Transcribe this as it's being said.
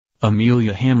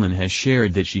Amelia Hamlin has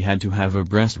shared that she had to have a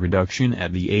breast reduction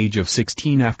at the age of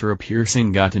 16 after a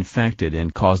piercing got infected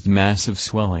and caused massive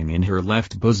swelling in her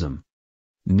left bosom.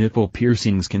 Nipple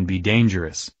piercings can be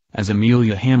dangerous, as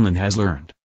Amelia Hamlin has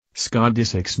learned. Scott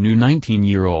Disick's new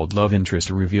 19-year-old love interest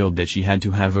revealed that she had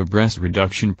to have a breast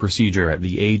reduction procedure at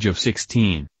the age of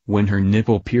 16, when her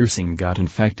nipple piercing got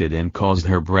infected and caused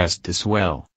her breast to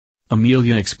swell.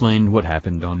 Amelia explained what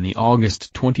happened on the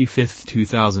August 25,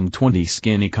 2020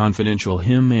 Skinny Confidential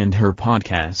him and her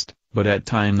podcast, but at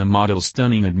time the model's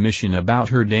stunning admission about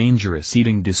her dangerous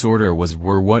eating disorder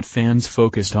were what fans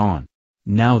focused on.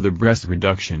 Now the breast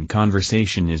reduction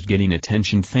conversation is getting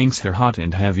attention thanks her hot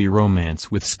and heavy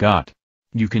romance with Scott.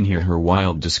 You can hear her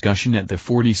wild discussion at the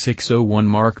 46:01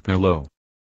 mark below.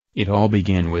 It all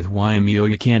began with why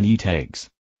Amelia can't eat eggs.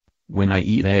 When I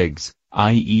eat eggs,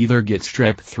 I either get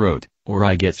strep throat, or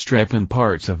I get strep in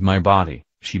parts of my body,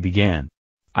 she began.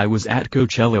 I was at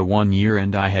Coachella one year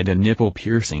and I had a nipple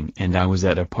piercing and I was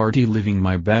at a party living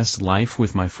my best life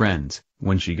with my friends,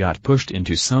 when she got pushed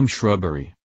into some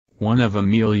shrubbery. One of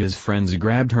Amelia's friends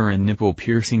grabbed her and nipple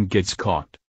piercing gets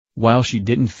caught. While she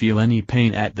didn't feel any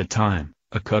pain at the time,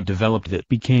 a cut developed that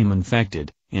became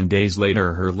infected, and days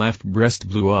later her left breast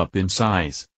blew up in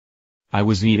size. I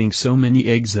was eating so many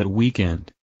eggs that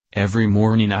weekend. Every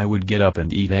morning I would get up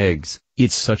and eat eggs.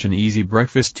 It's such an easy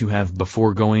breakfast to have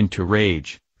before going to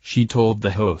rage, she told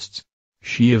the hosts.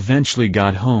 She eventually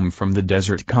got home from the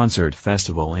Desert Concert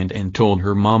Festival and told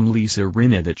her mom Lisa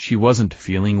Rinna that she wasn't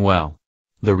feeling well.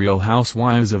 The Real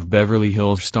Housewives of Beverly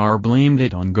Hills star blamed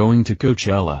it on going to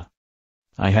Coachella.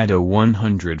 I had a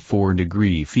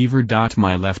 104-degree fever.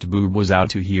 My left boob was out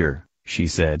to here, she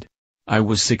said. I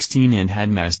was 16 and had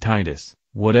mastitis,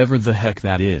 whatever the heck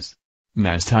that is.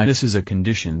 Mastitis is a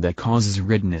condition that causes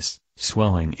redness,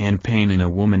 swelling and pain in a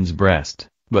woman's breast,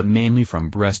 but mainly from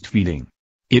breastfeeding.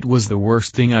 It was the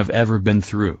worst thing I've ever been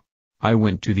through. I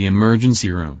went to the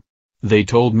emergency room. They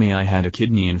told me I had a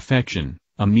kidney infection,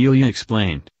 Amelia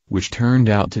explained, which turned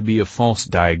out to be a false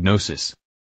diagnosis.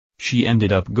 She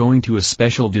ended up going to a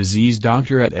special disease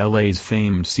doctor at LA's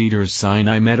famed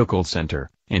Cedars-Sinai Medical Center,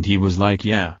 and he was like,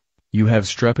 yeah, you have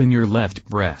strep in your left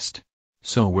breast.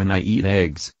 So when I eat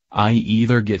eggs, I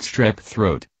either get strep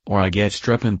throat, or I get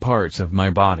strep in parts of my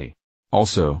body.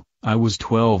 Also, I was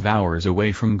 12 hours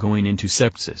away from going into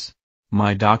sepsis.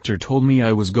 My doctor told me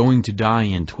I was going to die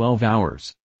in 12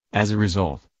 hours. As a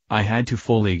result, I had to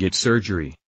fully get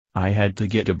surgery. I had to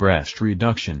get a breast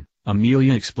reduction,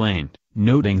 Amelia explained,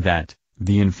 noting that,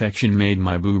 the infection made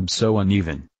my boobs so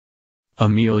uneven.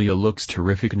 Amelia looks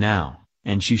terrific now,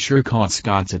 and she sure caught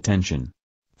Scott's attention.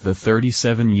 The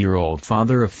 37-year-old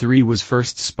father of 3 was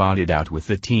first spotted out with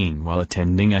the teen while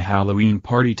attending a Halloween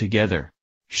party together.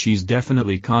 She's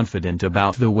definitely confident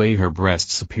about the way her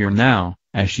breasts appear now,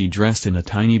 as she dressed in a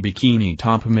tiny bikini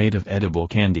top made of edible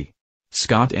candy.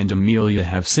 Scott and Amelia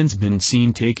have since been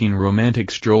seen taking romantic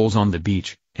strolls on the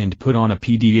beach, and put on a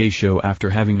PDA show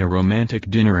after having a romantic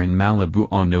dinner in Malibu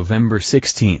on November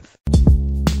 16.